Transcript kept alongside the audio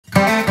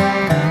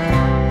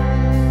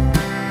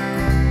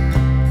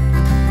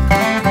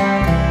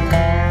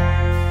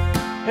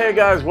Hey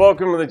guys,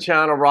 welcome to the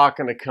channel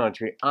Rockin' the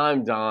Country.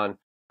 I'm Don.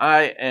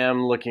 I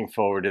am looking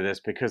forward to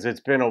this because it's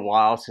been a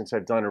while since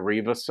I've done a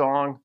Reba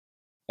song.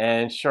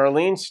 And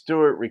Charlene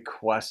Stewart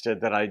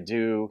requested that I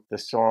do the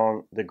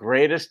song, The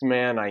Greatest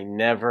Man I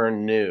Never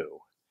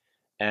Knew.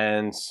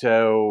 And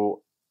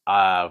so,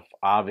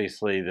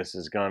 obviously this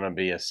is going to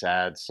be a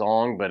sad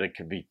song, but it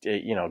could be,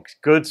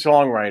 good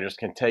songwriters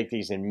can take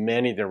these in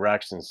many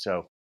directions.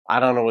 So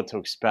I don't know what to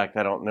expect.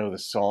 I don't know the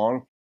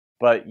song.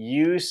 But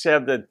you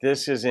said that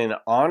this is in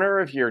honor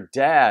of your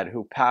dad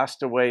who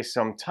passed away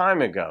some time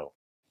ago,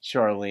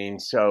 Charlene.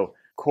 So,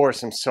 of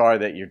course, I'm sorry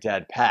that your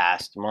dad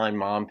passed. My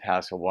mom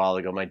passed a while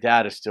ago. My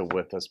dad is still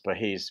with us, but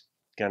he's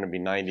going to be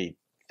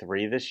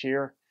 93 this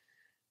year.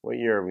 What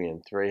year are we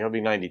in? 3? He'll be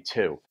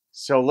 92.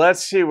 So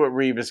let's see what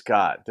Reba's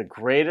got. The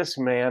Greatest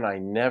Man I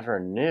Never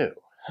Knew.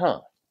 Huh.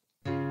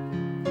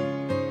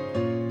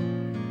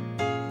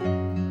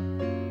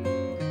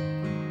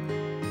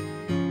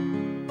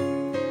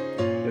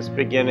 This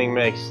beginning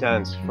makes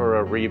sense for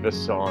a Reba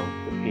song,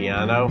 the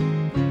piano.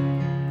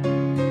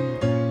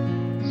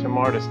 Some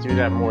artists do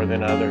that more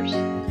than others.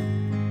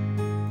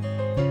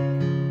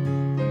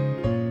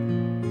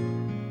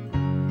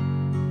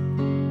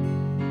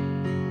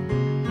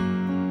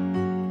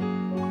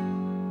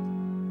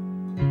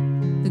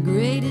 The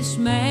greatest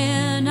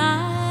man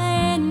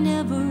I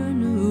never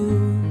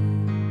knew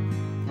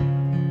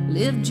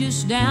lived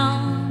just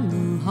down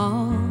the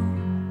hall.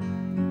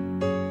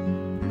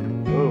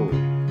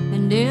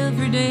 And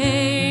every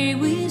day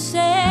we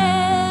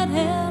said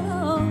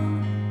hello,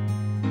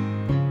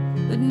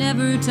 but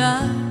never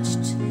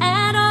touched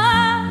at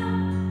all.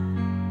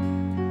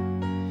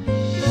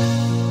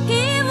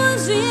 He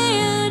was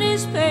in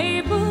his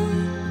paper.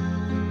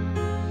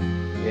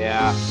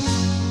 Yeah.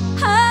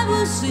 I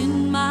was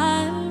in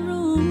my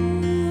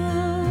room.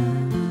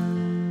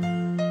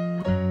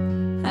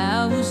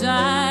 How was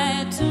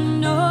I to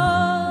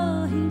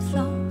know he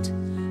thought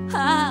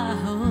I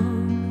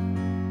owned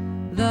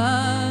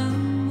the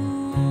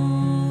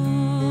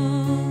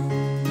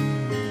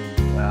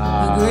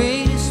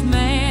greatest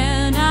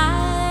man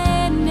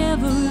I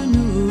never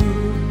knew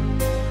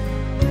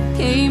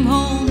came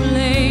home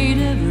late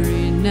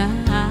every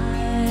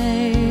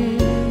night.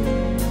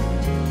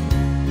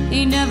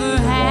 He never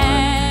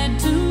had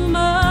too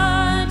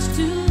much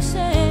to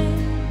say.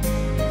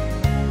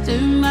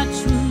 Too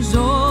much was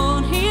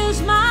on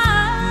his mind.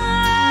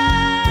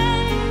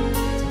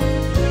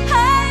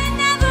 I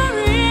never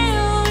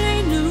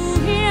really knew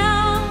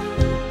him.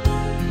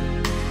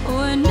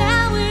 Oh, and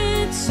now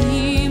it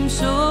seems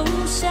so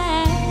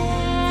sad.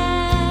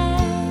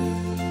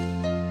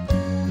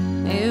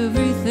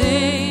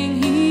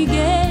 Everything he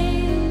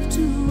gave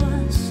to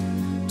us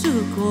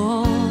took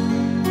all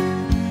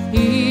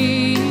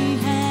he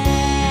had.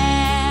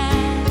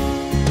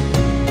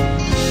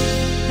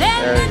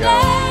 Then there you the go.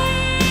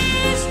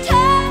 days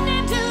turned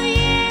into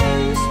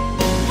years,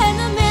 and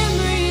the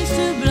memories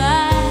to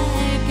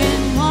black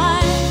and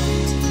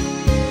white.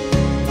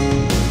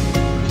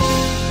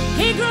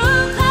 He grew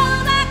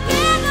cold like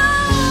in the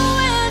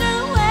winter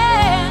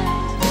wind,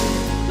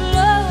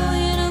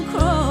 blowing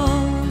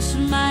across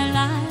my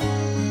life.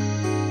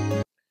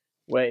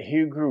 Wait, he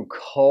grew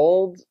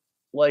cold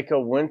like a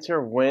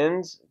winter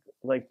wind,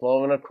 like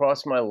blowing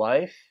across my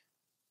life?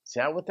 Is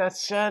that what that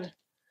said?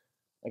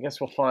 I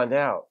guess we'll find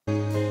out. The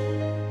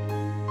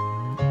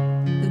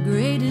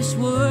greatest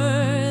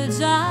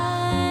words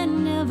I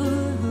never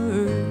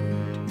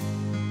heard,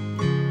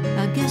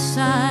 I guess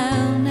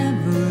I'll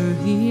never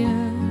hear.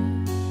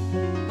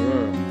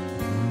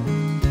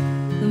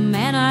 The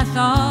man I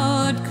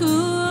thought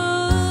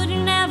could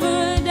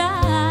never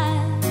die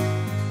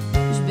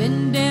has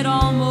been dead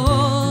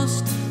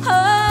almost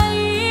a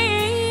year.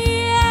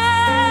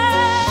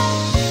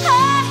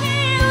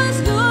 He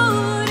was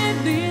good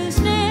at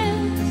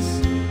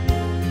business,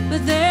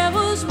 but there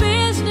was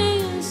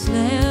business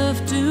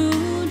left to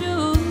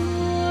do.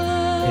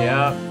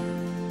 Yeah.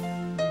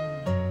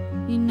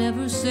 He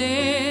never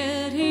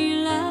said he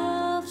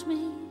loved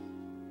me.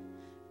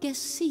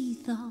 Guess he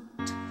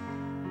thought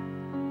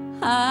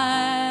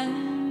I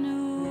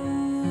knew.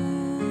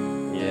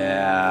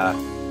 Yeah.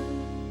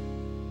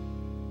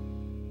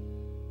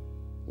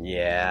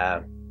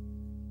 Yeah.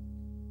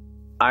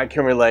 I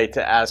can relate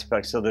to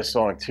aspects of this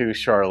song too,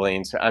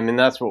 Charlene. So, I mean,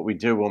 that's what we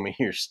do when we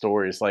hear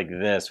stories like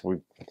this. We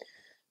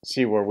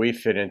see where we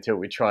fit into it.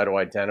 We try to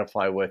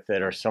identify with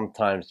it, or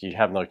sometimes you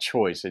have no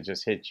choice. It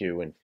just hits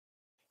you.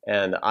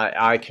 And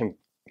I can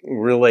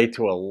relate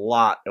to a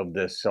lot of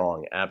this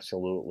song,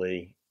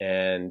 absolutely.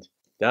 And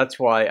that's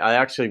why I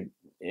actually,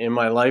 in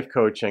my life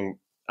coaching,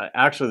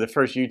 actually the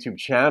first YouTube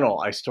channel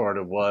I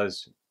started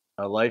was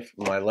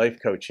my life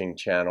coaching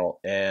channel.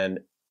 And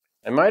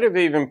I might have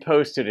even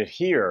posted it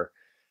here,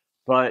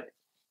 but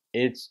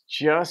it's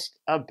just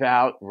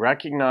about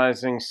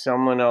recognizing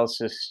someone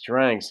else's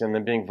strengths and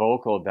then being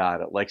vocal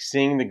about it, like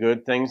seeing the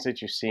good things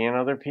that you see in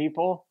other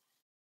people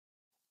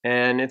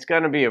and it's got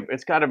to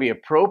be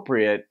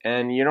appropriate.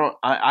 And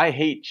I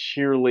hate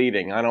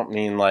cheerleading. I don't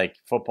mean like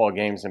football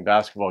games and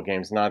basketball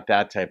games, not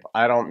that type.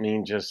 I don't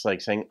mean just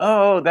like saying,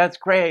 "Oh, that's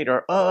great,"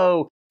 or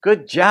 "Oh,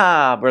 good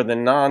job," or the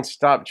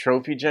nonstop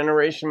trophy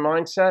generation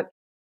mindset.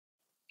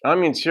 I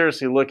mean,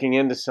 seriously, looking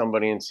into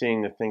somebody and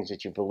seeing the things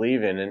that you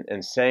believe in,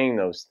 and saying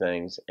those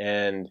things.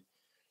 And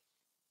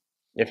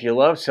if you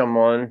love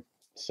someone,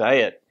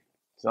 say it.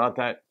 It's not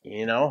that,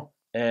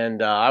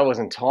 And I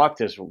wasn't taught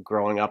this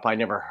growing up. I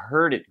never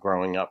heard it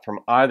growing up from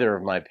either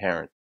of my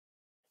parents.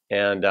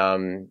 And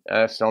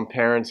some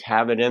parents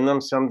have it in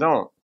them, some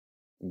don't.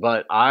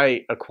 But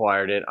I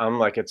acquired it. I'm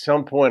like, at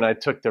some point, I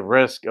took the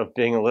risk of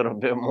being a little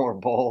bit more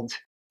bold,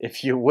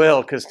 if you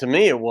will, because to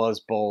me it was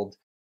bold.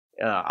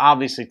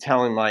 Obviously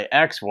telling my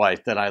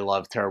ex-wife that I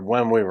loved her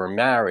when we were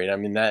married. I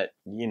mean,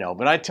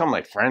 but I tell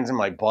my friends and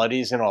my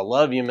buddies, I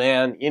love you,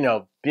 man,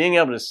 being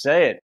able to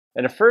say it.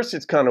 And at first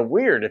it's kind of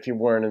weird if you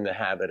weren't in the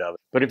habit of it.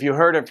 But if you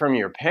heard it from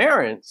your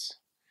parents,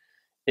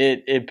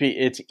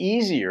 it's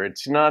easier.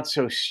 It's not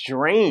so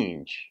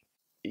strange,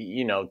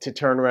 to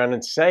turn around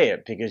and say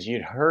it because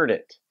you'd heard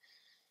it.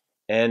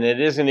 And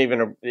it isn't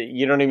even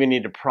you don't even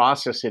need to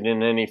process it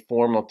in any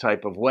formal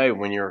type of way.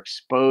 When you're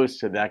exposed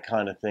to that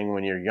kind of thing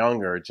when you're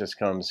younger, it just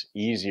comes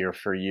easier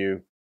for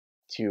you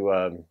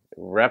to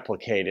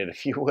replicate it,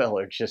 if you will,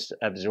 or just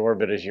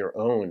absorb it as your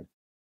own.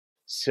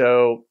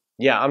 So,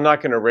 yeah, I'm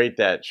not going to rate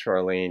that,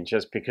 Charlene,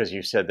 just because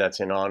you said that's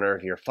in honor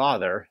of your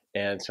father.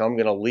 And so I'm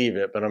going to leave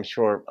it, but I'm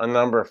sure a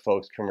number of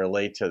folks can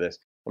relate to this.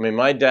 I mean,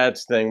 my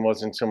dad's thing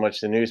wasn't so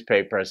much the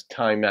newspaper as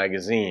Time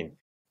magazine,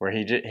 where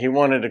he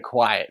wanted a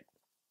quiet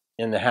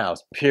in the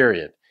house,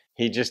 period.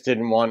 He just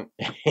didn't want,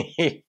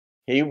 he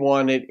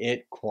wanted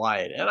it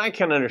quiet. And I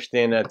can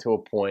understand that to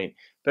a point.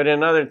 But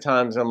in other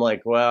times, I'm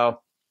like,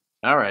 well,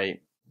 all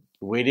right,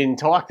 we didn't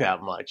talk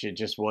that much. It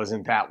just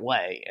wasn't that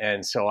way.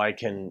 And so I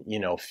can,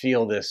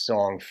 feel this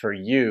song for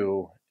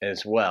you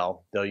as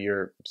well. Though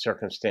your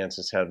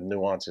circumstances have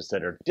nuances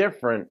that are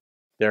different,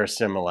 there are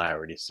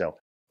similarities. So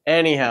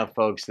anyhow,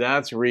 folks,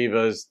 that's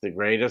Reba's The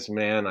Greatest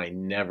Man I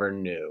Never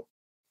Knew.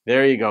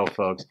 There you go,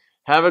 folks.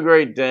 Have a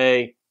great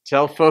day.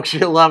 Tell folks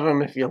you love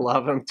them if you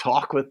love them.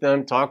 Talk with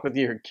them. Talk with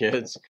your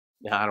kids.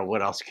 I don't know,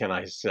 what else can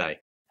I say?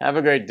 Have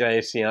a great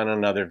day. See you on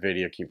another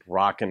video. Keep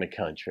rocking the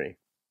country.